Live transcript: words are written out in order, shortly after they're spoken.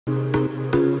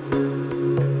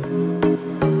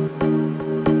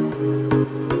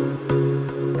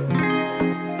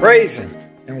Praise Him,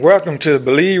 and welcome to the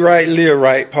Believe Right, Live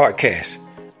Right podcast.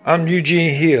 I'm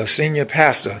Eugene Hill, Senior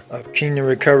Pastor of Kingdom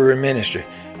Recovery Ministry,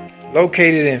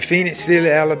 located in Phoenix City,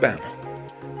 Alabama,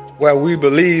 where we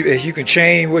believe if you can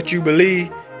change what you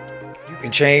believe, you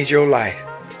can change your life.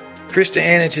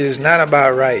 Christianity is not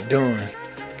about right doing,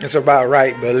 it's about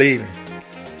right believing.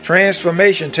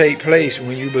 Transformation takes place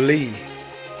when you believe.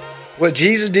 What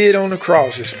Jesus did on the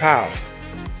cross is powerful.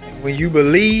 When you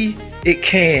believe, it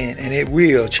can and it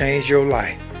will change your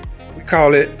life. We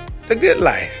call it the good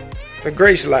life, the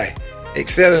grace life,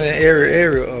 excelling in every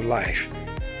area of life.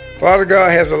 Father God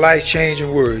has a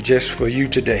life-changing word just for you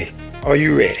today. Are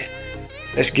you ready?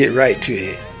 Let's get right to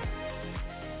it.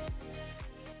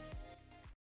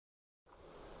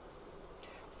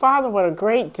 Father, what a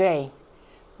great day.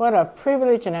 What a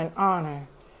privilege and an honor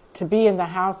to be in the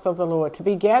house of the Lord, to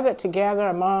be gathered together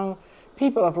among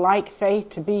people of like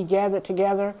faith, to be gathered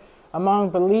together among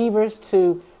believers,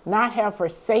 to not have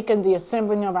forsaken the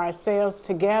assembling of ourselves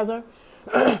together.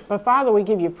 But Father, we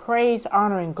give you praise,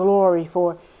 honor, and glory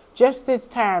for just this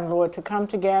time, Lord, to come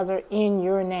together in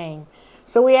your name.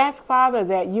 So we ask, Father,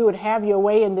 that you would have your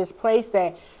way in this place,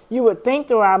 that you would think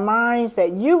through our minds,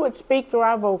 that you would speak through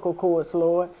our vocal cords,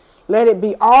 Lord. Let it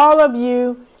be all of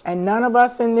you and none of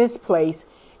us in this place.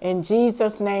 In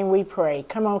Jesus' name we pray.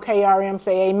 Come on, KRM,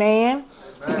 say amen.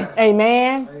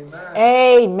 Amen. Amen.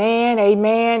 Amen.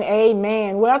 Amen.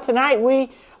 Amen. Well, tonight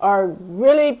we are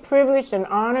really privileged and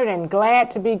honored and glad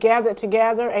to be gathered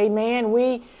together. Amen.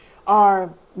 We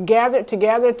are gathered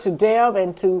together to delve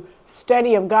into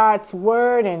study of God's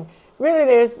word, and really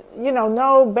there's,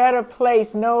 no better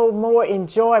place, no more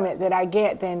enjoyment that I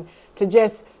get than to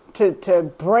just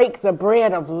to break the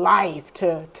bread of life,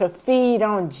 to feed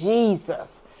on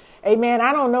Jesus. Amen.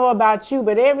 I don't know about you,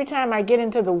 but every time I get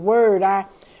into the word, I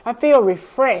feel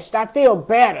refreshed. I feel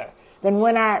better than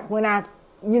when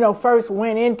I first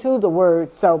went into the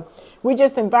word. So we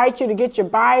just invite you to get your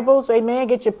Bibles, amen,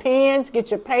 get your pens, get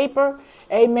your paper,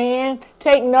 amen,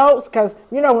 take notes, because,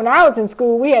 when I was in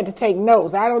school, we had to take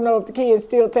notes. I don't know if the kids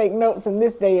still take notes in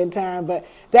this day and time, but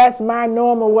that's my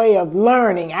normal way of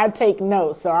learning. I take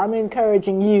notes, so I'm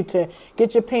encouraging you to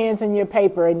get your pens and your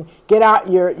paper and get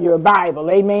out your Bible,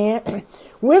 amen.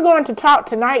 We're going to talk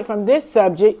tonight from this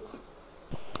subject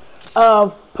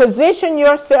of position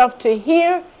yourself to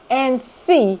hear and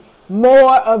see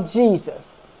more of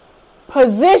Jesus.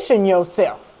 Position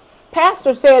yourself.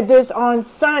 Pastor said this on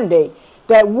Sunday,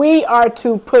 that we are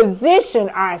to position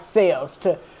ourselves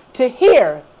to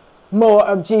hear more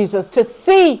of Jesus, to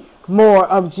see more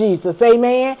of Jesus.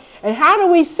 Amen. And how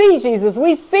do we see Jesus?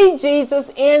 We see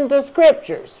Jesus in the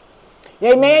scriptures.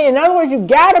 Amen. In other words, you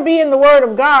got to be in the Word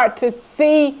of God to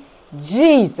see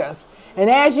Jesus. And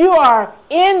as you are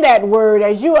in that word,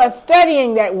 as you are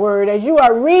studying that word, as you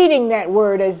are reading that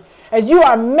word, as you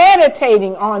are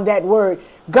meditating on that word,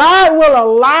 God will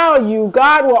allow you,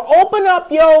 God will open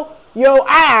up your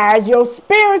eyes, your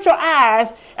spiritual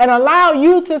eyes, and allow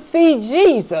you to see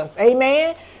Jesus.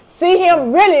 Amen. See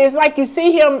him really, it's like you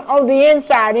see him on the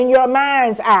inside in your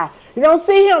mind's eye. You don't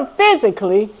see him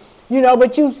physically,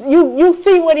 but you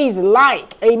see what he's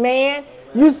like. Amen.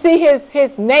 You see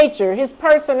his nature, his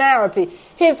personality,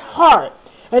 his heart.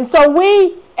 And so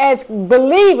we, as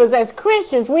believers, as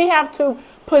Christians, we have to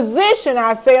position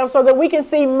ourselves so that we can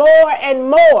see more and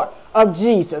more of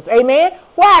Jesus. Amen?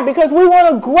 Why? Because we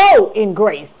want to grow in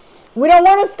grace. We don't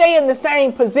want to stay in the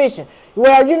same position.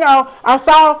 Well, I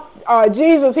saw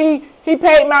Jesus, he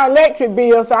paid my electric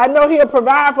bill, so I know he'll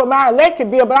provide for my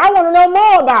electric bill, but I want to know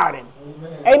more about him.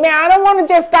 Amen. I don't want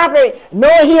to just stop at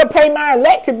knowing he'll pay my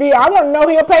electric bill. I want to know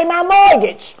he'll pay my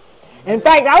mortgage. In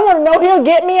fact, I want to know he'll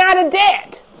get me out of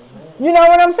debt. You know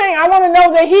what I'm saying? I want to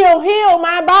know that he'll heal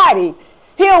my body.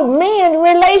 He'll mend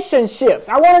relationships.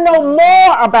 I want to know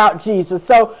more about Jesus.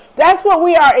 So that's what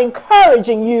we are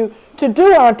encouraging you to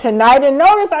do on tonight. And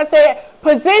notice I said,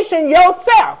 position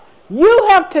yourself. You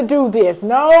have to do this.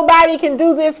 Nobody can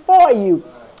do this for you.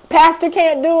 Pastor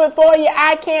can't do it for you.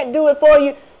 I can't do it for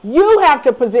you. You have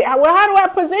to position. Well, how do I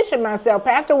position myself,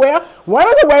 Pastor? Well, one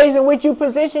of the ways in which you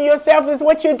position yourself is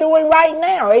what you're doing right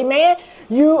now. Amen.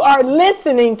 You are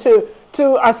listening to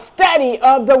a study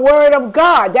of the Word of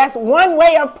God. That's one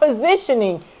way of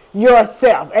positioning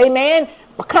yourself. Amen.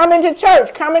 Coming to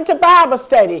church, coming to Bible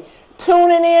study,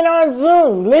 tuning in on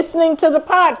Zoom, listening to the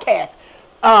podcast.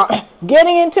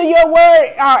 Getting into your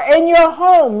word in your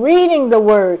home, reading the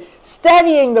word,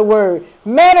 studying the word,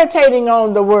 meditating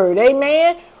on the word.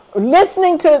 Amen.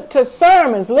 Listening to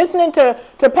sermons, listening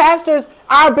to pastors,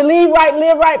 our Believe Right,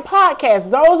 Live Right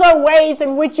podcast. Those are ways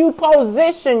in which you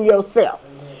position yourself.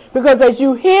 Because as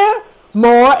you hear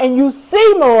more and you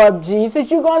see more of Jesus,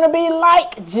 you're going to be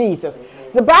like Jesus.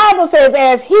 The Bible says,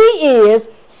 as he is,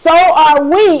 so are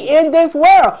we in this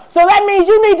world. So that means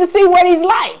you need to see what he's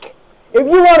like. If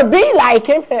you want to be like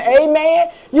him,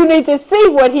 amen, you need to see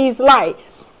what he's like.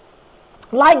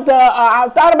 Like I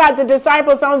thought about the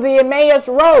disciples on the Emmaus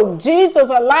Road. Jesus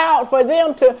allowed for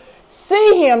them to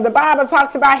see him. The Bible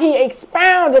talks about he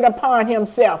expounded upon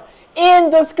himself in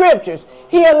the scriptures.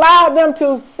 He allowed them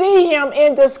to see him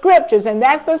in the scriptures, and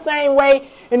that's the same way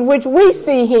in which we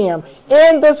see him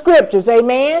in the scriptures,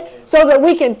 amen, so that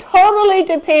we can totally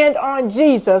depend on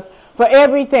Jesus for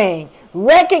everything.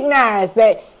 Recognize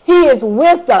that he is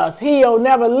with us. He'll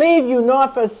never leave you nor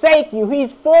forsake you.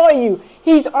 He's for you.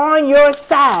 He's on your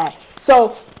side.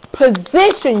 So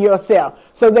position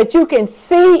yourself so that you can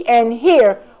see and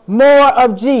hear more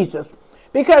of Jesus.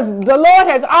 Because the Lord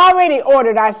has already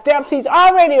ordered our steps. He's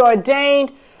already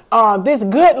ordained this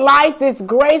good life, this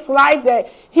grace life that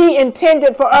he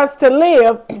intended for us to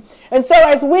live. And so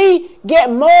as we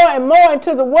get more and more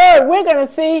into the word, we're going to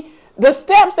see the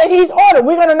steps that he's ordered.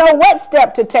 We're going to know what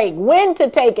step to take, when to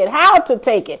take it, how to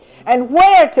take it, and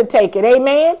where to take it.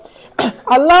 Amen.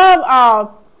 I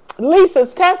love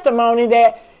Lisa's testimony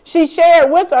that she shared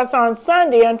with us on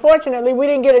Sunday. Unfortunately, we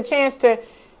didn't get a chance to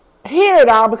hear it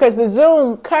all because the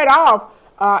Zoom cut off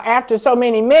after so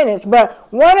many minutes. But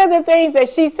one of the things that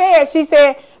she said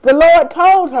the Lord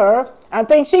told her, I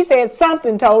think she said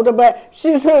something told her, but she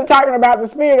was really talking about the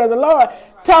Spirit of the Lord,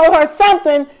 told her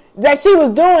something that she was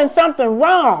doing something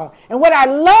wrong. And what I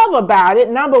love about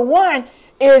it, number one,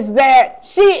 is that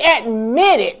she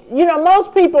admitted,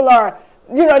 most people are,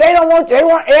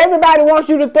 everybody wants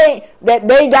you to think that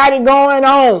they got it going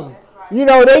on.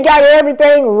 They got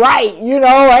everything right.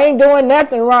 I ain't doing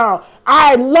nothing wrong.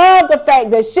 I love the fact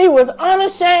that she was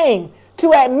unashamed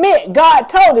to admit God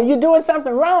told her, you're doing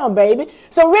something wrong, baby.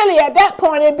 So really at that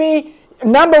point, it'd be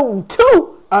number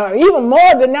two, even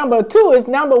more than number two is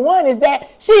number one, is that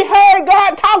she heard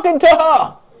God talking to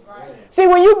her. Right. See,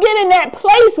 when you get in that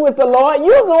place with the Lord,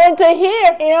 you're going to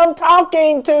hear him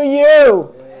talking to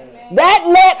you. That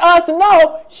let us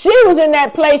know she was in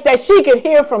that place that she could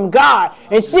hear from God.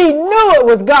 And she knew it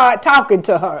was God talking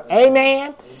to her.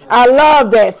 Amen. I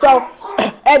love that. So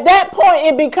at that point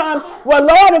it becomes, well,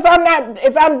 Lord,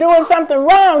 if I'm doing something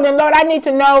wrong, then Lord, I need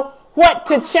to know what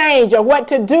to change or what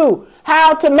to do,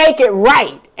 how to make it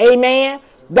right. Amen.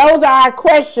 Those are our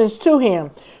questions to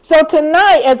him. So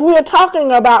tonight, as we are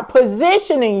talking about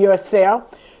positioning yourself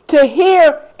to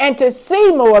hear and to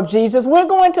see more of Jesus, we're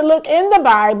going to look in the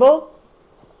Bible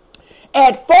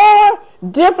at 4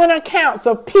 different accounts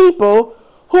of people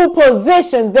who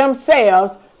positioned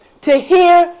themselves to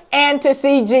hear and to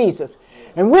see Jesus.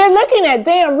 And we're looking at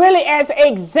them really as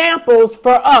examples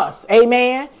for us.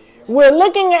 Amen. We're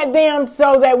looking at them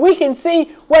so that we can see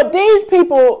what these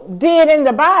people did in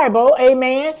the Bible.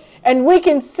 Amen. And we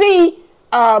can see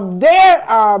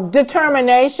their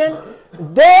determination,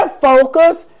 their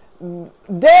focus,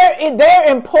 their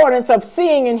importance of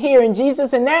seeing and hearing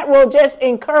Jesus, and that will just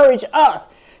encourage us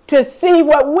to see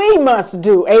what we must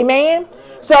do. Amen.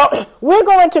 So we're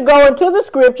going to go into the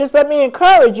scriptures. Let me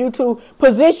encourage you to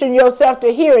position yourself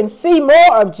to hear and see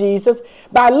more of Jesus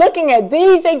by looking at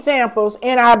these examples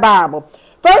in our Bible.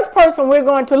 First person we're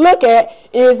going to look at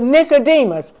is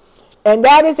Nicodemus, and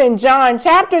that is in John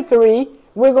chapter 3.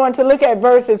 We're going to look at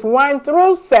verses 1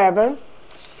 through 7.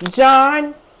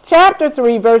 John chapter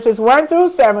 3, verses 1 through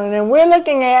 7, and we're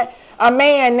looking at a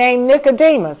man named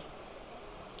Nicodemus.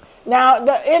 Now,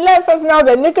 it lets us know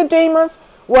that Nicodemus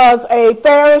was a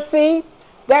Pharisee.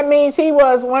 That means he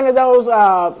was one of those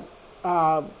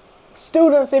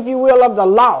students, if you will, of the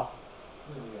law,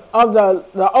 of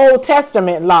the Old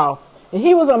Testament law. And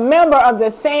he was a member of the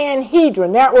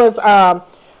Sanhedrin. That was,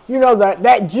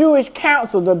 that Jewish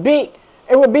council,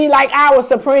 it would be like our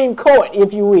Supreme Court,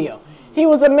 if you will. He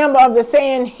was a member of the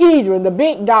Sanhedrin, the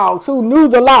big dogs who knew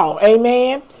the law.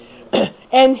 Amen.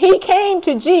 And he came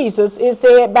to Jesus, it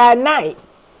said, by night.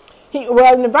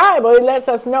 In the Bible, it lets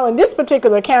us know, in this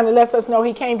particular account, it lets us know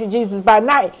he came to Jesus by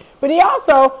night. But he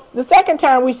also, the second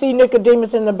time we see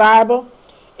Nicodemus in the Bible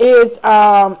is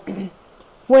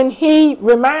when he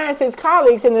reminds his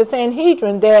colleagues in the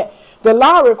Sanhedrin that the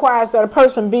law requires that a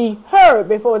person be heard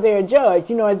before they're judged,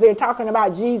 as they're talking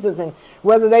about Jesus and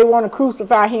whether they want to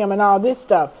crucify him and all this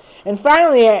stuff. And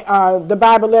finally, the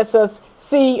Bible lets us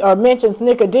see or mentions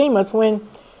Nicodemus when,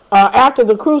 after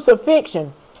the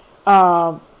crucifixion,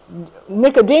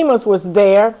 Nicodemus was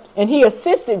there and he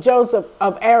assisted Joseph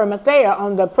of Arimathea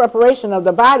on the preparation of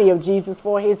the body of Jesus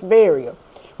for his burial.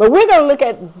 But we're going to look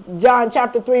at John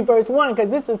chapter 3, verse 1,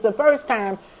 because this is the first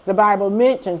time the Bible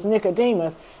mentions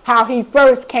Nicodemus, how he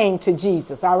first came to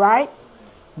Jesus, all right?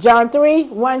 John 3,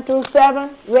 1 through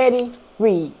 7, ready,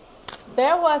 read.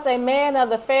 There was a man of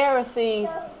the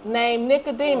Pharisees named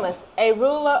Nicodemus, a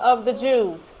ruler of the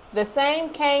Jews. The same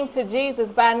came to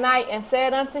Jesus by night and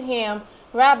said unto him,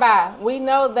 Rabbi, we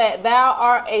know that thou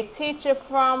art a teacher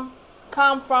come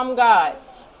from God.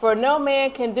 For no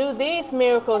man can do these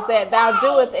miracles that thou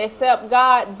doest except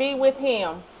God be with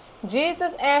him.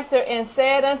 Jesus answered and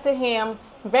said unto him,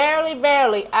 Verily,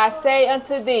 verily, I say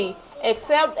unto thee,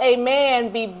 except a man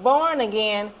be born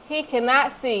again, he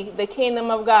cannot see the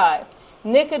kingdom of God.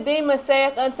 Nicodemus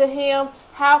saith unto him,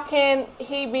 How can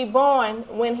he be born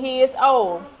when he is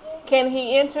old? Can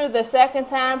he enter the second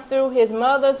time through his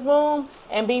mother's womb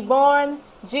and be born?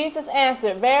 Jesus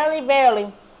answered, Verily,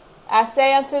 verily, I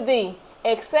say unto thee,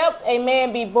 except a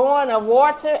man be born of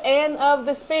water and of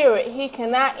the Spirit, he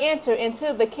cannot enter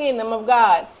into the kingdom of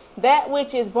God. That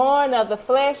which is born of the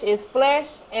flesh is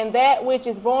flesh, and that which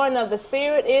is born of the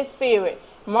Spirit is spirit.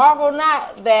 Marvel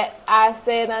not that I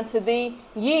said unto thee,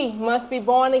 ye must be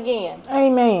born again.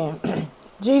 Amen.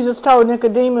 Jesus told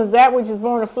Nicodemus, that which is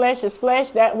born of flesh is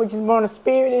flesh, that which is born of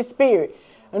spirit is spirit.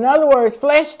 In other words,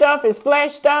 flesh stuff is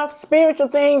flesh stuff, spiritual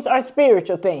things are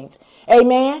spiritual things.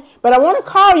 Amen. But I want to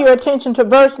call your attention to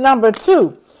verse number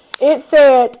 2. It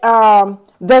said,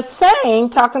 the saying,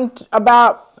 talking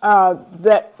about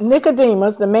that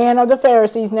Nicodemus, the man of the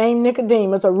Pharisees named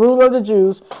Nicodemus, a ruler of the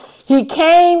Jews, he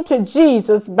came to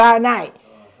Jesus by night.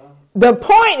 The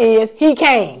point is, he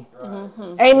came.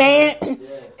 Amen.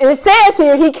 It says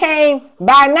here he came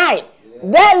by night.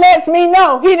 That lets me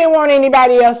know he didn't want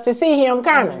anybody else to see him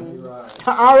coming.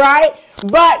 All right.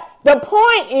 But the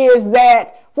point is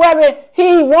that whether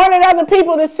he wanted other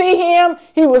people to see him,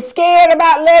 he was scared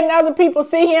about letting other people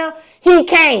see him, he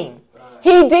came.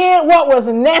 He did what was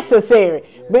necessary.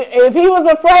 But if he was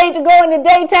afraid to go in the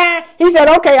daytime, he said,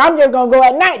 okay, I'm just going to go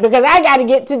at night because I got to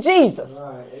get to Jesus.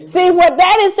 See, what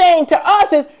that is saying to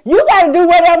us is you got to do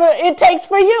whatever it takes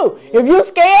for you. If you're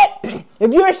scared,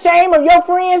 if you're ashamed of your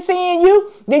friends seeing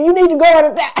you, then you need to go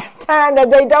at that time that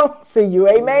they don't see you.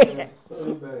 Amen.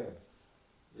 Amen.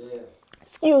 Yes.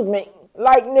 Excuse me,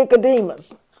 like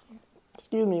Nicodemus.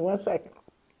 Excuse me 1 second.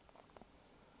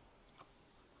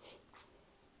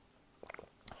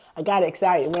 I got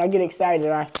excited. When I get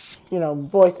excited,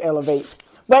 voice elevates.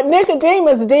 But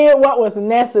Nicodemus did what was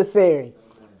necessary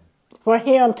for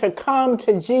him to come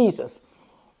to Jesus.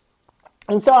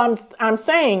 And so I'm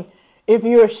saying, if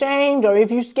you're ashamed or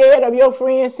if you're scared of your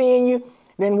friends seeing you,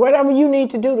 then whatever you need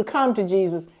to do to come to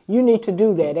Jesus, you need to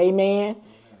do that. Amen.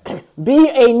 Be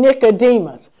a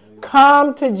Nicodemus.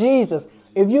 Come to Jesus.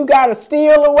 If you got to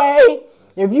steal away,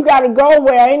 if you got to go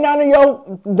where ain't none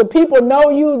of the people know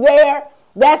you there,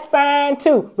 that's fine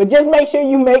too. But just make sure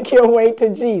you make your way to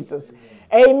Jesus.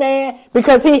 Amen.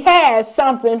 Because he has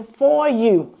something for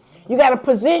you. You got to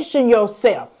position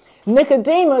yourself.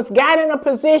 Nicodemus got in a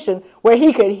position where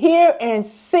he could hear and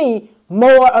see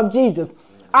more of Jesus.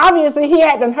 Obviously, he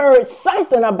hadn't heard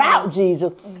something about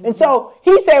Jesus. And so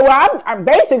he said, well,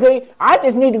 I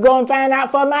just need to go and find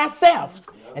out for myself.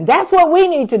 And that's what we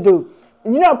need to do.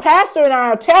 Pastor and I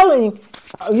are telling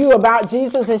you about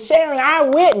Jesus and sharing our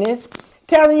witness,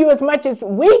 telling you as much as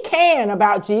we can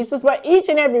about Jesus, but each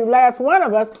and every last one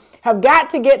of us have got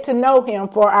to get to know him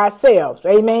for ourselves.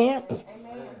 Amen?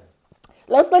 Amen.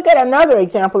 Let's look at another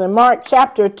example in Mark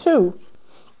chapter 2,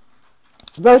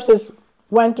 verses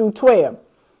 1 through 12.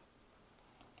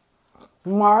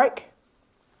 Mark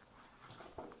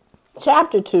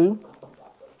chapter 2,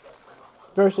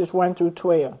 verses 1 through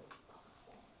 12.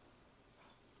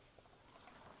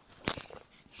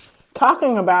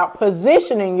 Talking about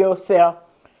positioning yourself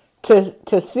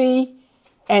to see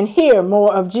and hear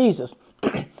more of Jesus.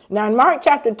 Now in Mark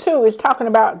chapter 2, it's talking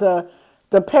about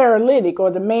the paralytic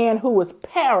or the man who was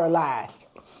paralyzed.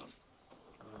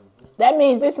 That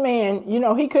means this man,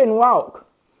 he couldn't walk.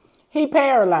 He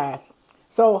paralyzed.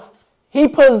 So he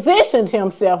positioned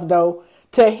himself, though,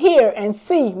 to hear and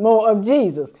see more of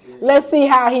Jesus. Let's see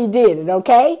how he did it,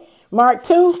 okay? Mark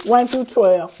 2, 1 through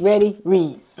 12. Ready,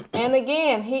 read. And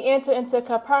again he entered into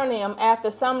Capernaum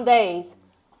after some days,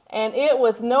 and it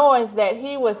was noised that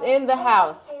he was in the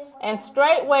house. And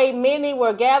straightway many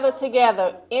were gathered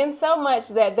together, insomuch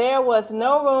that there was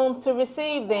no room to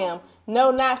receive them, no,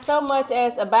 not so much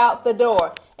as about the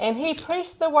door. And he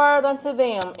preached the word unto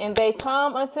them, and they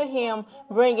come unto him,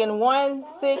 bringing one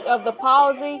sick of the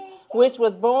palsy, which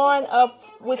was born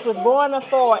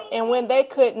afore. And when they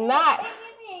could not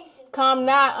come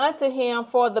nigh unto him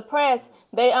for the press,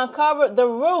 they uncovered the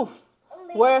roof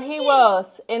where he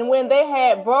was. And when they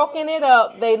had broken it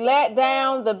up, they let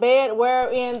down the bed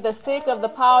wherein the sick of the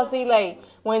palsy lay.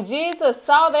 When Jesus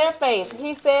saw their faith,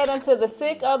 he said unto the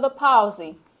sick of the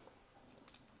palsy,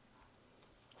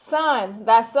 Son,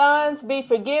 thy sons be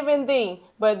forgiven thee.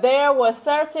 But there were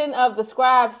certain of the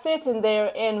scribes sitting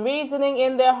there and reasoning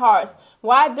in their hearts,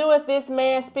 Why doeth this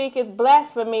man speaketh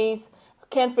blasphemies,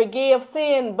 can forgive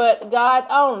sin but God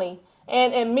only?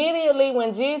 And immediately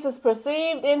when Jesus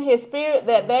perceived in his spirit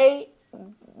that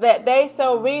they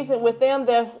so reasoned with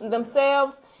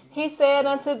themselves, he said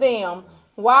unto them,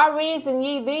 Why reason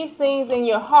ye these things in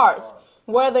your hearts?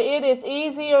 Whether it is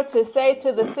easier to say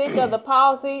to the sick of the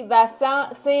palsy, Thy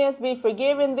sins be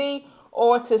forgiven thee,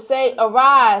 or to say,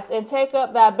 Arise and take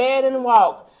up thy bed and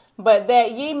walk. But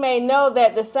that ye may know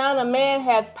that the Son of Man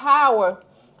hath power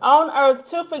on earth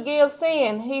to forgive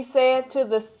sin, he said to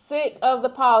the sick of the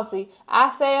palsy, I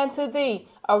say unto thee,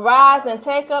 Arise and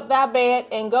take up thy bed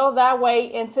and go thy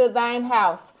way into thine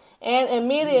house. And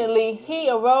immediately he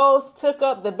arose, took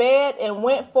up the bed, and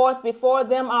went forth before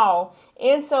them all,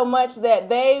 insomuch that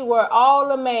they were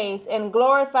all amazed and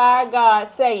glorified God,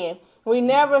 saying, We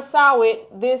never saw it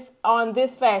on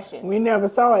this fashion. We never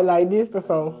saw it like this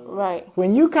before. Right.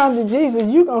 When you come to Jesus,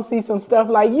 you're going to see some stuff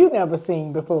like you never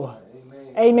seen before.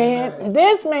 Amen. Amen.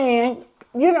 This man,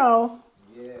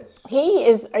 he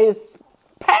is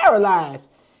paralyzed.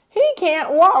 He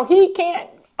can't walk. He can't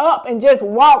up and just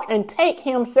walk and take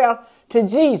himself to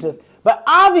Jesus. But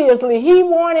obviously he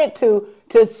wanted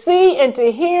to see and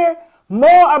to hear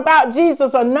more about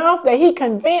Jesus enough that he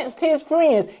convinced his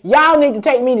friends, y'all need to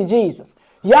take me to Jesus.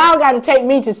 Y'all got to take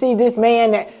me to see this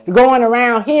man that's going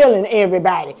around healing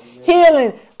everybody,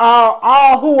 healing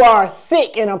all who are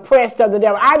sick and oppressed of the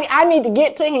devil. I need to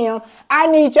get to him. I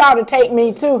need y'all to take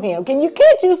me to him.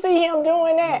 Can't you see him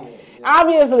doing that?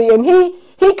 Obviously, and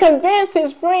he convinced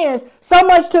his friends so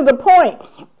much to the point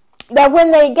that when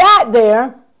they got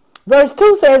there, verse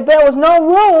 2 says there was no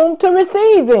room to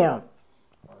receive them.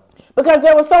 Because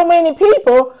there were so many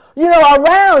people,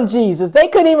 around Jesus. They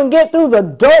couldn't even get through the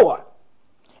door.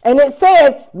 And it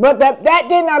says, but that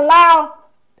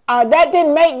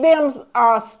didn't make them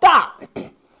stop.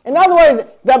 In other words,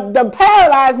 the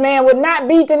paralyzed man would not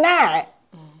be denied.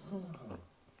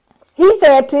 He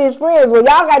said to his friends, well,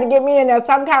 y'all got to get me in there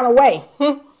some kind of way.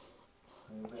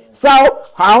 So,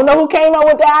 I don't know who came up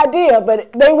with the idea,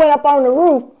 but they went up on the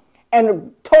roof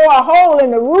and tore a hole in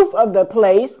the roof of the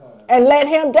place and let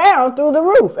him down through the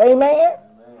roof. Amen.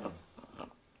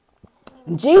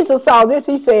 Jesus saw this.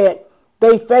 He said,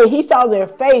 he saw their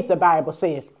faith, the Bible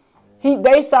says.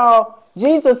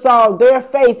 Jesus saw their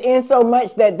faith in so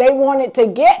much that they wanted to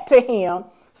get to him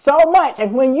so much.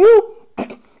 And when you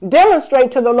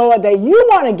demonstrate to the Lord that you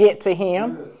want to get to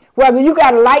him, whether you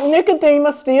got to, like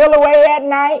Nicodemus, steal away at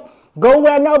night, go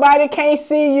where nobody can't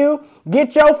see you,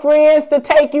 get your friends to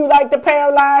take you like the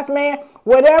paralyzed man,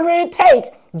 whatever it takes,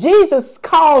 Jesus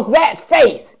calls that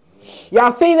faith.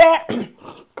 Y'all see that?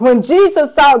 When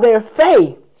Jesus saw their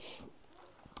faith,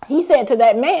 he said to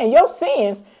that man, your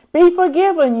sins be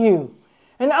forgiven you.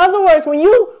 In other words, when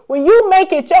you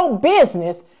make it your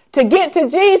business to get to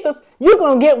Jesus, you're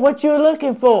going to get what you're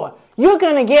looking for. You're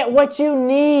going to get what you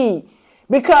need.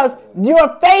 Because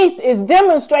your faith is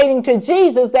demonstrating to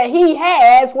Jesus that he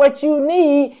has what you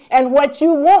need and what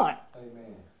you want.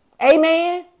 Amen.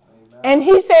 Amen. And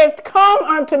he says, come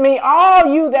unto me,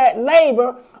 all you that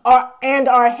labor and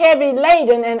are heavy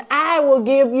laden, and I will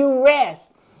give you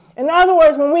rest. In other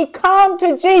words, when we come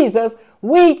to Jesus,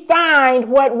 we find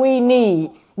what we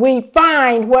need. We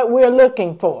find what we're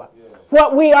looking for,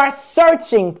 what we are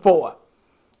searching for.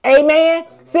 Amen.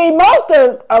 See, most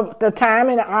of the time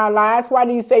in our lives, why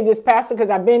do you say this, Pastor?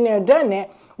 Because I've been there and done that.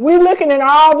 We're looking in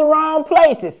all the wrong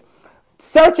places,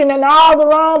 searching in all the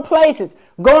wrong places,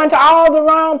 going to all the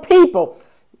wrong people.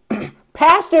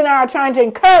 Pastor and I are trying to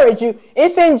encourage you.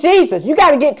 It's in Jesus. You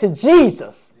got to get to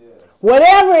Jesus. Yes.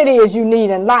 Whatever it is you need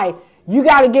in life, you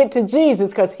got to get to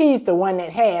Jesus because he's the one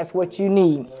that has what you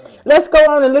need. Yes. Let's go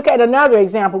on and look at another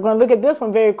example. We're going to look at this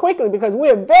one very quickly because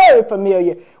we're very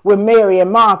familiar with Mary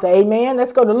and Martha. Amen.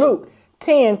 Let's go to Luke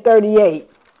 10:38.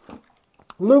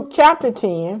 Luke chapter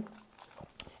 10.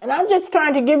 And I'm just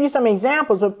trying to give you some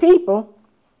examples of people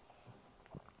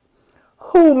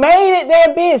who made it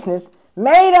their business,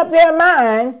 made up their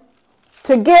mind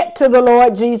to get to the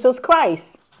Lord Jesus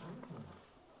Christ,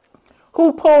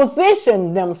 who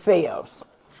positioned themselves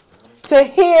to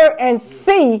hear and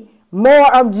see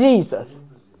more of Jesus.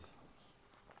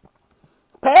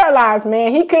 Paralyzed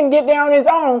man, he couldn't get there on his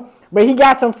own, but he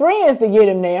got some friends to get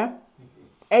him there.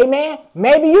 Amen.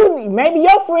 Maybe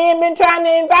your friend been trying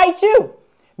to invite you.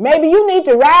 Maybe you need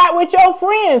to ride with your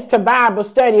friends to Bible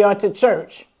study or to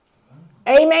church.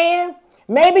 Amen.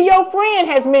 Maybe your friend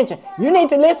has mentioned you need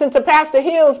to listen to Pastor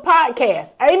Hill's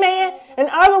podcast. Amen. In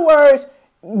other words,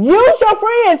 use your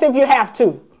friends if you have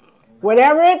to.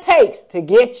 Whatever it takes to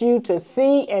get you to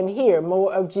see and hear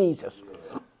more of Jesus.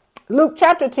 Luke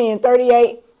chapter 10,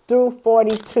 38 through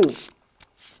 42.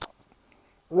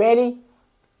 Ready?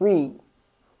 Read.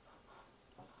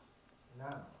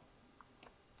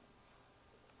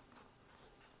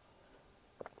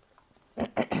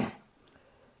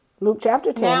 Luke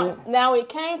chapter 10. Now it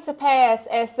came to pass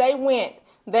as they went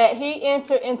that he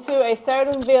entered into a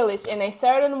certain village, and a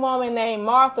certain woman named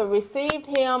Martha received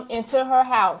him into her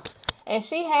house. And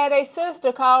she had a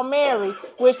sister called Mary,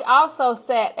 which also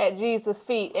sat at Jesus'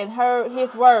 feet and heard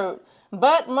his word.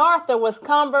 But Martha was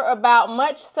cumbered about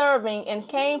much serving, and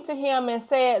came to him and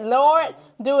said, Lord,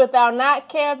 doest thou not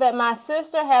care that my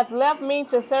sister hath left me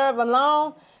to serve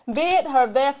alone? Bid her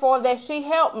therefore that she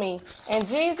help me. And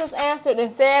Jesus answered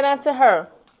and said unto her,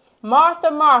 Martha,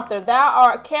 Martha, thou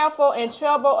art careful and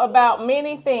troubled about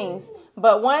many things,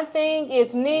 but one thing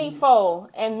is needful,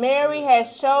 and Mary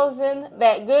has chosen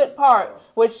that good part,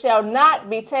 which shall not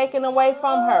be taken away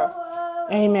from her.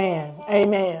 Amen.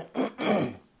 Amen.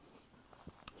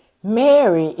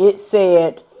 Mary, it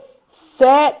said,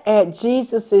 sat at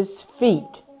Jesus'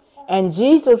 feet, and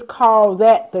Jesus called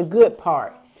that the good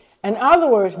part. In other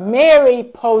words, Mary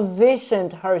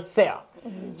positioned herself.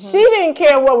 Mm-hmm. She didn't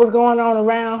care what was going on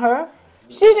around her.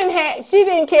 She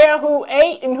didn't care who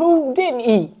ate and who didn't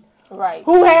eat. Right.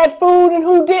 Who had food and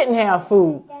who didn't have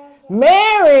food.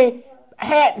 Mary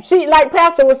like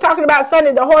Pastor was talking about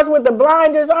Sunday, the horse with the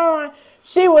blinders on.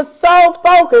 She was so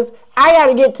focused. I got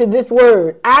to get to this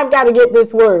word. I've got to get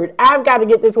this word. I've got to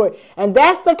get this word. And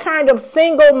that's the kind of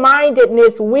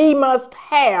single-mindedness we must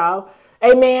have,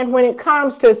 amen, when it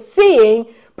comes to seeing,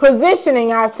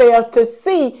 positioning ourselves to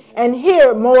see and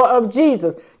hear more of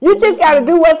Jesus. You just got to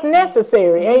do what's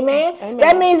necessary. Amen? Amen.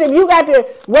 That means if you got to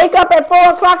wake up at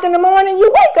 4 o'clock in the morning,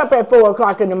 you wake up at 4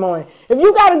 o'clock in the morning. If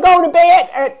you got to go to bed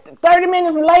at 30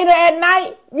 minutes later at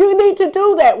night, you need to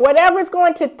do that. Whatever it's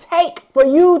going to take for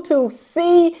you to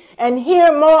see and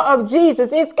hear more of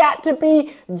Jesus, it's got to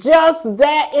be just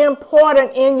that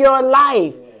important in your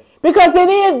life. Because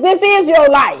this is your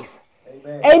life.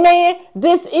 Amen. Amen.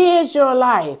 This is your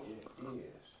life.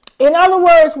 In other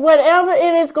words, whatever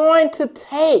it is going to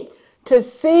take to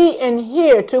see and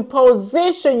hear, to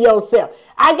position yourself.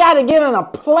 I got to get in a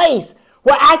place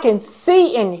where I can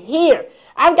see and hear.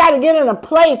 I've got to get in a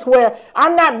place where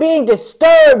I'm not being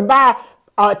disturbed by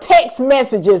text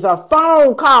messages or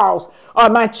phone calls or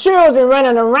my children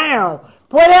running around.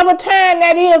 Whatever time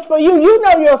that is for you, you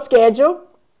know your schedule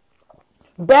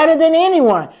better than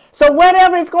anyone. So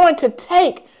whatever it's going to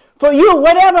take for you,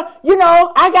 whatever,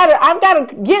 I've got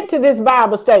to get to this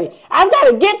Bible study. I've got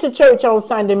to get to church on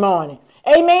Sunday morning.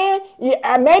 Amen.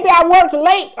 Maybe I worked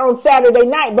late on Saturday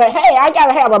night, but hey, I got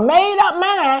to have a made up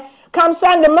mind come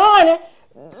Sunday morning.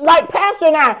 Like Pastor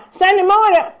and I, Sunday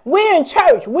morning, we're in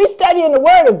church. We're studying the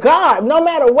Word of God no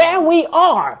matter where we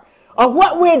are or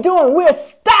what we're doing. We're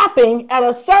stopping at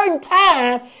a certain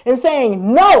time and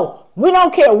saying, no, we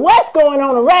don't care what's going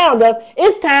on around us.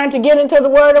 It's time to get into the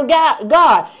Word of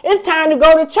God. It's time to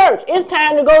go to church. It's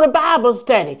time to go to Bible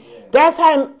study. That's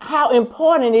how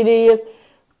important it is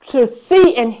to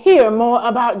see and hear more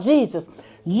about Jesus.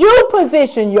 You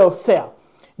position yourself.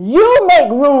 You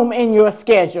make room in your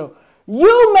schedule.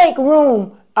 You make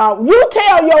room. You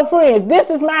tell your friends, this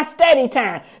is my study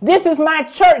time. This is my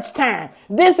church time.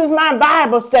 This is my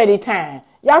Bible study time.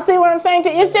 Y'all see what I'm saying to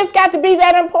you? It's just got to be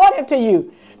that important to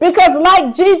you. Because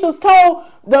like Jesus told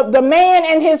the man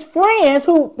and his friends,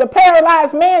 the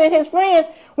paralyzed man and his friends,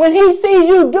 when he sees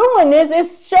you doing this,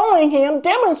 it's showing him,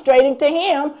 demonstrating to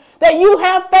him that you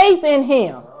have faith in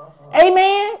him.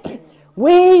 Amen?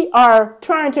 We are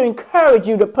trying to encourage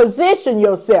you to position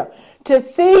yourself to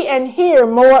see and hear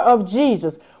more of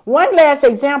Jesus. One last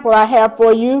example I have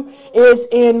for you is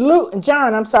in Luke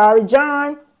chapter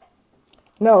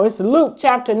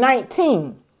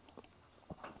 19.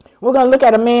 We're going to look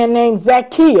at a man named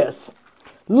Zacchaeus.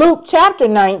 Luke chapter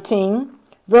 19,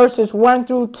 verses 1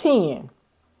 through 10.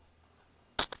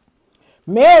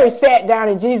 Mary sat down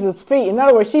at Jesus' feet. In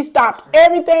other words, she stopped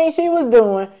everything she was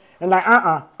doing and like,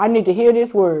 I need to hear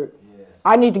this word. Yes.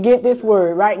 I need to get this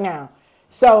word right now.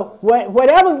 So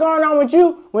whatever's going on with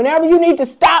you, whenever you need to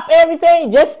stop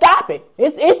everything, just stop it.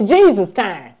 It's Jesus'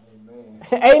 time.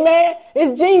 Amen. Amen.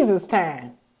 It's Jesus'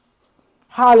 time.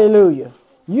 Hallelujah.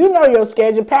 You know your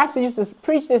schedule. Pastor used to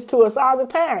preach this to us all the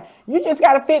time. You just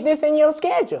got to fit this in your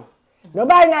schedule.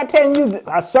 Nobody not telling you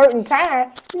a certain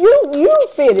time. You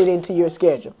fit it into your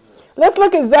schedule. Let's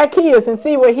look at Zacchaeus and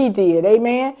see what he did.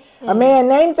 Amen. A man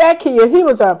named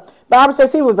Zacchaeus, Bible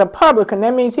says he was a publican.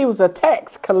 That means he was a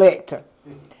tax collector.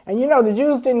 And you know, the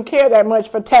Jews didn't care that much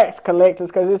for tax collectors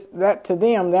because to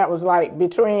them that was like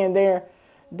betraying their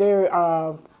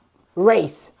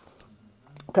race.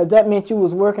 Because that meant you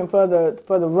was working for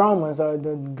the Romans or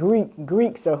the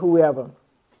Greeks or whoever.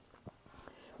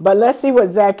 But let's see what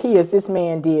Zacchaeus, this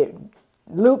man, did.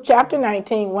 Luke chapter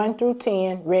 19, 1 through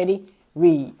 10. Ready?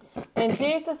 Read. And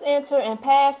Jesus entered and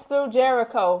passed through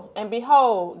Jericho. And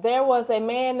behold, there was a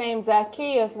man named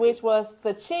Zacchaeus, which was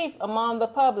the chief among the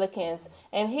publicans.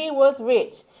 And he was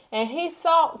rich. And he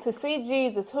sought to see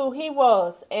Jesus, who he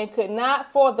was, and could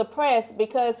not for the press,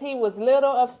 because he was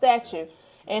little of stature.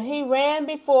 And he ran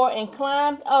before and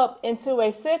climbed up into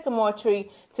a sycamore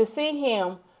tree to see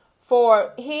him,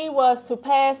 for he was to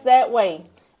pass that way.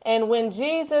 And when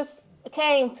Jesus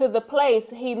came to the place,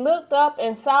 he looked up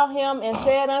and saw him and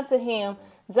said unto him,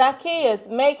 Zacchaeus,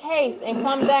 make haste and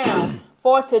come down,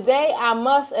 for today I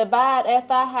must abide at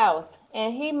thy house.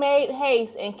 And he made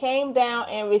haste and came down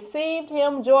and received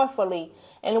him joyfully.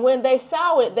 And when they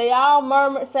saw it, they all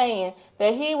murmured, saying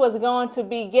that he was going to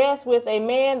be guest with a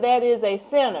man that is a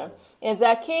sinner. And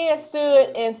Zacchaeus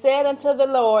stood and said unto the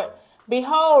Lord,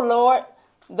 Behold, Lord,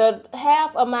 the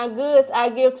half of my goods I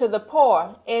give to the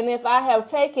poor. And if I have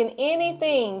taken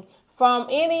anything from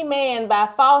any man by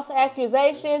false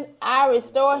accusation, I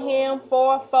restore him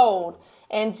fourfold.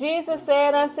 And Jesus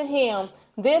said unto him,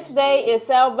 This day is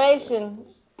salvation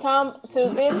come to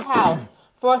this house,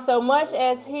 for so much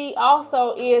as he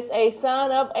also is a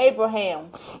son of Abraham.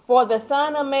 For the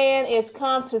Son of Man is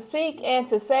come to seek and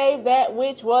to save that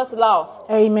which was lost.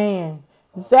 Amen.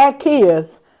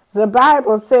 Zacchaeus, the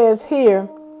Bible says here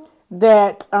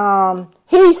that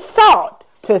he sought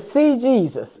to see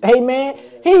Jesus. Amen.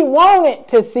 He wanted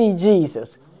to see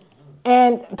Jesus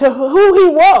and to who he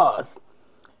was.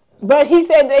 But he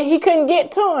said that he couldn't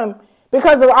get to him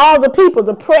because of all the people,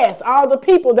 the press, all the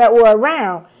people that were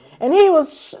around. And he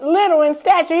was little in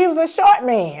stature. He was a short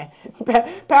man.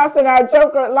 Pastor and I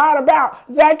joke a lot about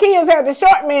Zacchaeus had the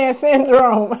short man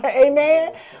syndrome.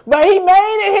 Amen. But he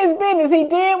made it his business. He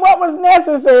did what was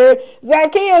necessary.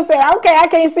 Zacchaeus said, okay, I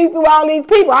can't see through all these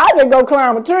people. I'll just go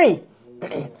climb a tree.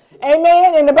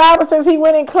 Amen. And the Bible says he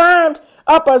went and climbed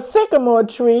up a sycamore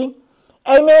tree.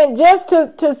 Amen. Just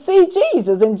to see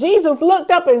Jesus. And Jesus looked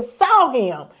up and saw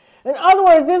him. In other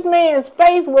words, this man's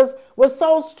faith was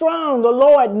so strong. The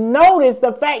Lord noticed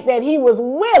the fact that he was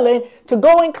willing to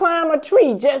go and climb a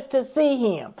tree just to see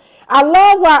him. I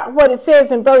love what it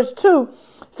says in verse 2.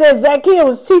 It says Zacchaeus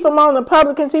was chief among the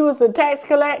publicans. He was a tax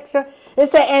collector. It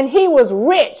said, and he was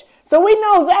rich. So we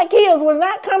know Zacchaeus was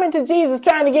not coming to Jesus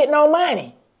trying to get no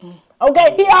money.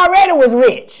 Okay, he already was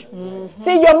rich. Mm-hmm.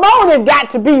 See, your motive got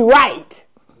to be right.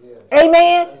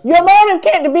 Amen. Your motive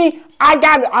can't be,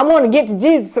 I want to get to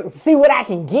Jesus to see what I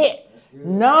can get.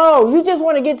 No, you just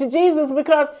want to get to Jesus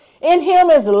because in him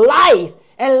is life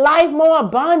and life more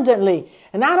abundantly.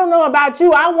 And I don't know about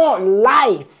you, I want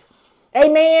life.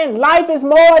 Amen. Life is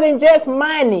more than just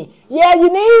money. Yeah, you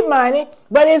need money,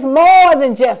 but it's more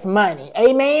than just money.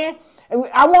 Amen.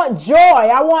 I want joy.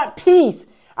 I want peace.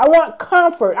 I want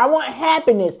comfort. I want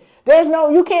happiness.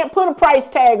 You can't put a price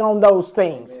tag on those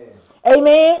things.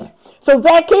 Amen. So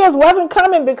Zacchaeus wasn't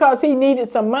coming because he needed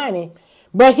some money,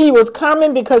 but he was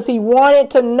coming because he wanted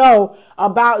to know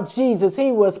about Jesus.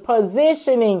 He was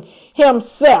positioning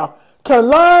himself to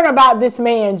learn about this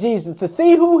man, Jesus, to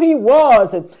see who he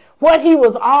was and what he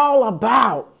was all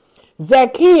about.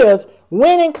 Zacchaeus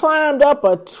went and climbed up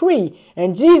a tree,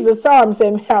 and Jesus saw him and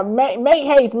said, make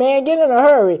haste, man, get in a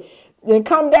hurry. Then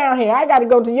come down here. I got to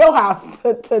go to your house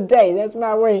today. That's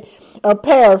my way of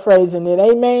paraphrasing it.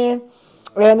 Amen.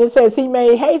 And it says he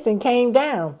made haste and came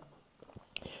down.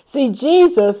 See,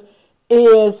 Jesus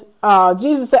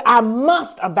said, I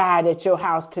must abide at your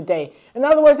house today. In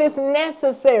other words, it's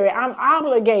necessary. I'm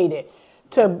obligated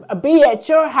to be at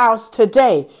your house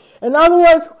today. In other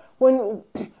words, when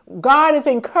God is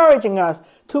encouraging us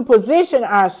to position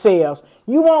ourselves,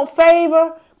 you want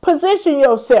favor, position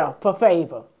yourself for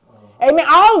favor. Amen.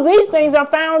 All of these things are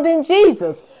found in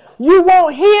Jesus. You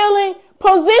want healing,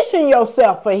 position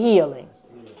yourself for healing.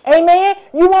 Amen.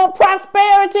 You want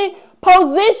prosperity,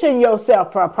 position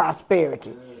yourself for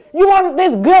prosperity. You want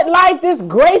this good life, this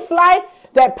grace life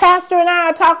that Pastor and I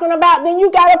are talking about, then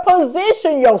you got to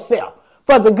position yourself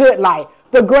for the good life,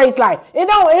 the grace life.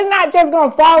 It's not just going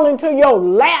to fall into your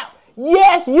lap.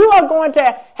 Yes, you are going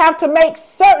to have to make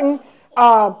certain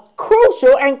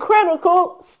crucial and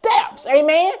critical steps.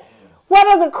 Amen. What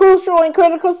are the crucial and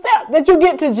critical steps? That you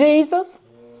get to Jesus,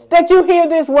 that you hear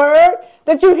this word,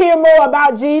 that you hear more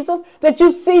about Jesus, that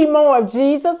you see more of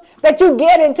Jesus, that you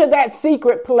get into that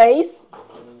secret place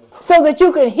so that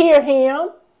you can hear him,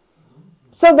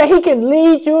 so that he can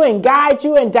lead you and guide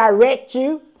you and direct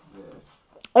you.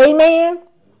 Amen.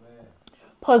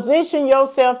 Position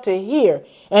yourself to hear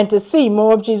and to see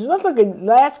more of Jesus. Let's look at the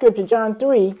last scripture, John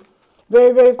 3,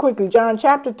 very, very quickly. John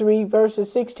chapter 3, verses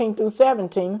 16 through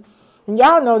 17. And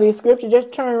y'all know these scriptures.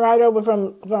 Just turn right over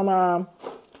from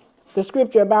the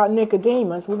scripture about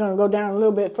Nicodemus. We're going to go down a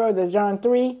little bit further. John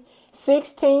 3,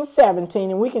 16, 17.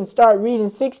 And we can start reading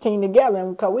 16 together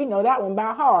because we know that one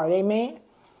by heart. Amen.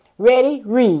 Ready?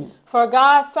 Read. For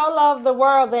God so loved the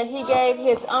world that he gave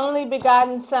his only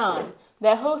begotten Son,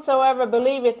 that whosoever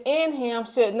believeth in him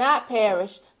should not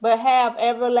perish, but have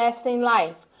everlasting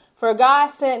life. For God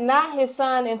sent not his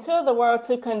Son into the world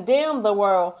to condemn the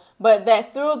world, but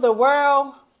that the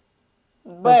world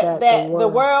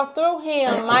through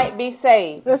him might be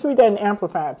saved. Let's read that in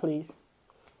Amplified, please.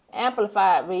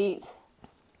 Amplified reads,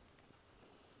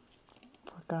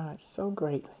 For God so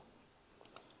greatly.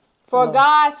 For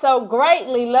God so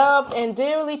greatly loved and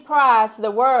dearly prized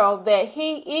the world that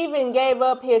he even gave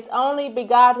up his only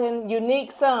begotten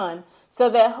unique Son, so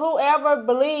that whoever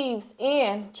believes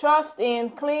in, trusts in,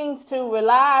 clings to,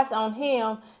 relies on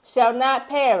him shall not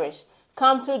perish,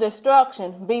 come to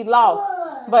destruction, be lost,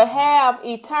 but have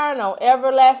eternal,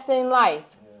 everlasting life.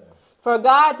 For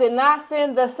God did not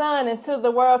send the Son into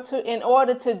the world in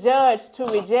order to judge, to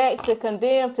reject, to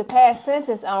condemn, to pass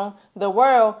sentence on the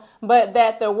world, but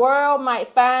that the world might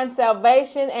find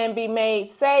salvation and be made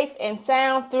safe and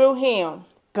sound through him.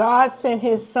 God sent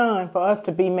his Son for us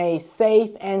to be made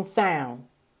safe and sound.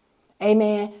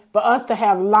 Amen. For us to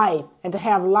have life and to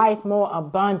have life more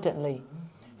abundantly.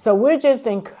 So we're just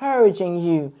encouraging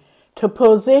you to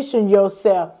position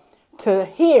yourself to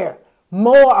hear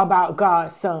more about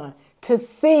God's Son, to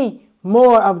see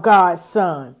more of God's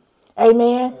Son.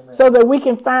 Amen. So that we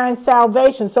can find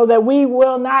salvation, so that we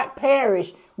will not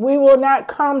perish. We will not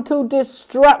come to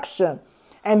destruction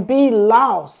and be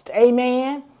lost.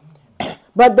 Amen.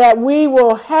 But that we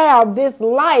will have this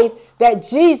life that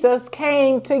Jesus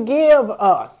came to give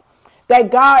us,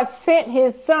 that God sent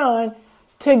his Son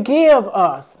to give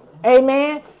us.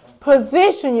 Amen.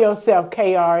 Position yourself,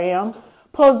 KRM.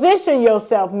 Position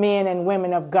yourself, men and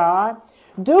women of God.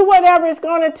 Do whatever it's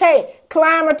going to take.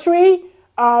 Climb a tree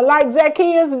like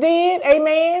Zacchaeus did.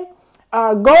 Amen.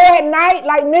 Go at night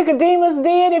like Nicodemus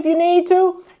did if you need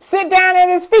to. Sit down at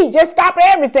his feet. Just stop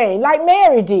everything like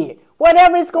Mary did.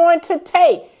 Whatever it's going to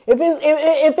take. If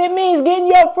it means getting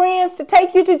your friends to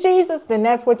take you to Jesus, then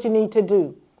that's what you need to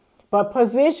do. But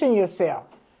position yourself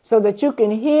so that you can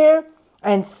hear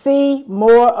and see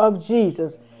more of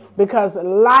Jesus. Because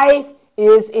life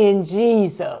is in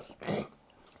Jesus.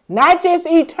 Not just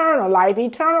eternal life.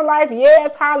 Eternal life,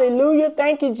 yes, hallelujah.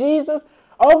 Thank you, Jesus.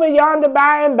 Over yonder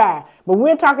by and by. But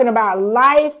we're talking about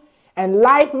life and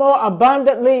life more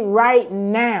abundantly right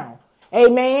now.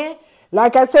 Amen.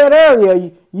 Like I said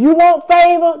earlier, you want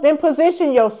favor, then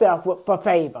position yourself for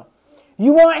favor.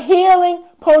 You want healing,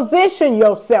 position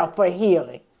yourself for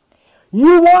healing.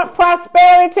 You want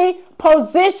prosperity,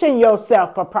 position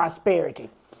yourself for prosperity.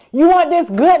 You want this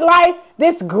good life,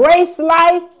 this grace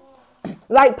life,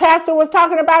 like Pastor was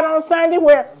talking about on Sunday,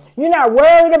 where you're not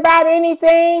worried about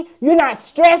anything. You're not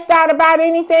stressed out about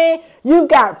anything. You've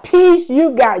got peace.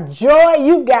 You've got joy.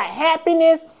 You've got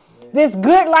happiness. This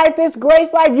good life, this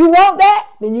grace life, you want that?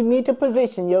 Then you need to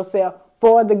position yourself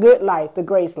for the good life, the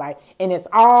grace life. And it's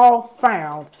all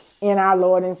found in our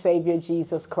Lord and Savior,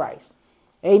 Jesus Christ.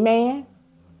 Amen.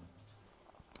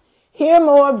 Hear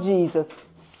more of Jesus.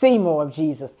 See more of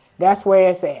Jesus. That's where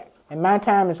it's at. And my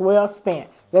time is well spent.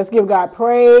 Let's give God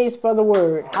praise for the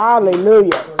word.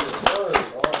 Hallelujah.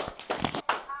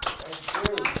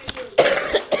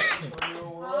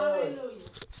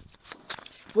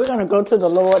 We're going to go to the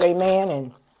Lord, amen,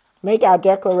 and make our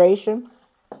declaration.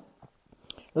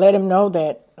 Let him know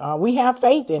that we have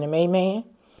faith in him, amen.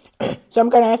 So I'm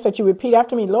going to ask that you repeat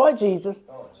after me. Lord Jesus,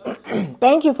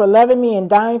 thank you for loving me and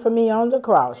dying for me on the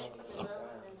cross.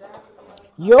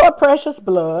 Your precious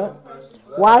blood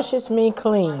washes me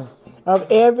clean of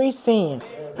every sin.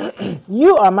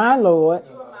 You are my Lord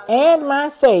and my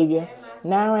Savior,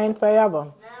 now and forever.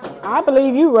 I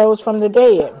believe you rose from the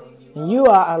dead. And you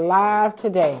are alive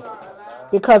today.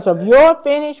 Because of your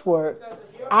finished work,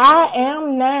 I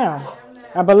am now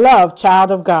a beloved child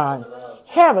of God.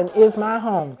 Heaven is my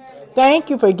home. Thank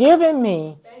you for giving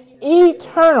me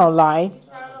eternal life,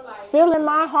 filling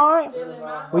my heart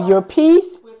with your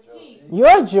peace,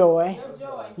 your joy,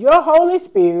 your Holy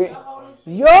Spirit,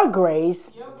 your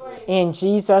grace in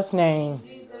Jesus' name.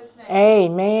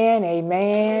 Amen,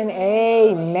 amen,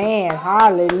 amen.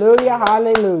 Hallelujah,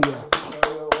 hallelujah.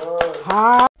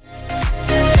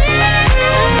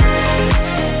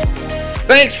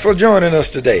 Thanks for joining us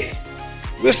today.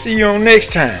 We'll see you on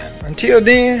next time. Until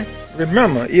then,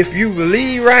 remember, if you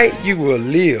believe right, you will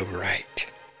live right.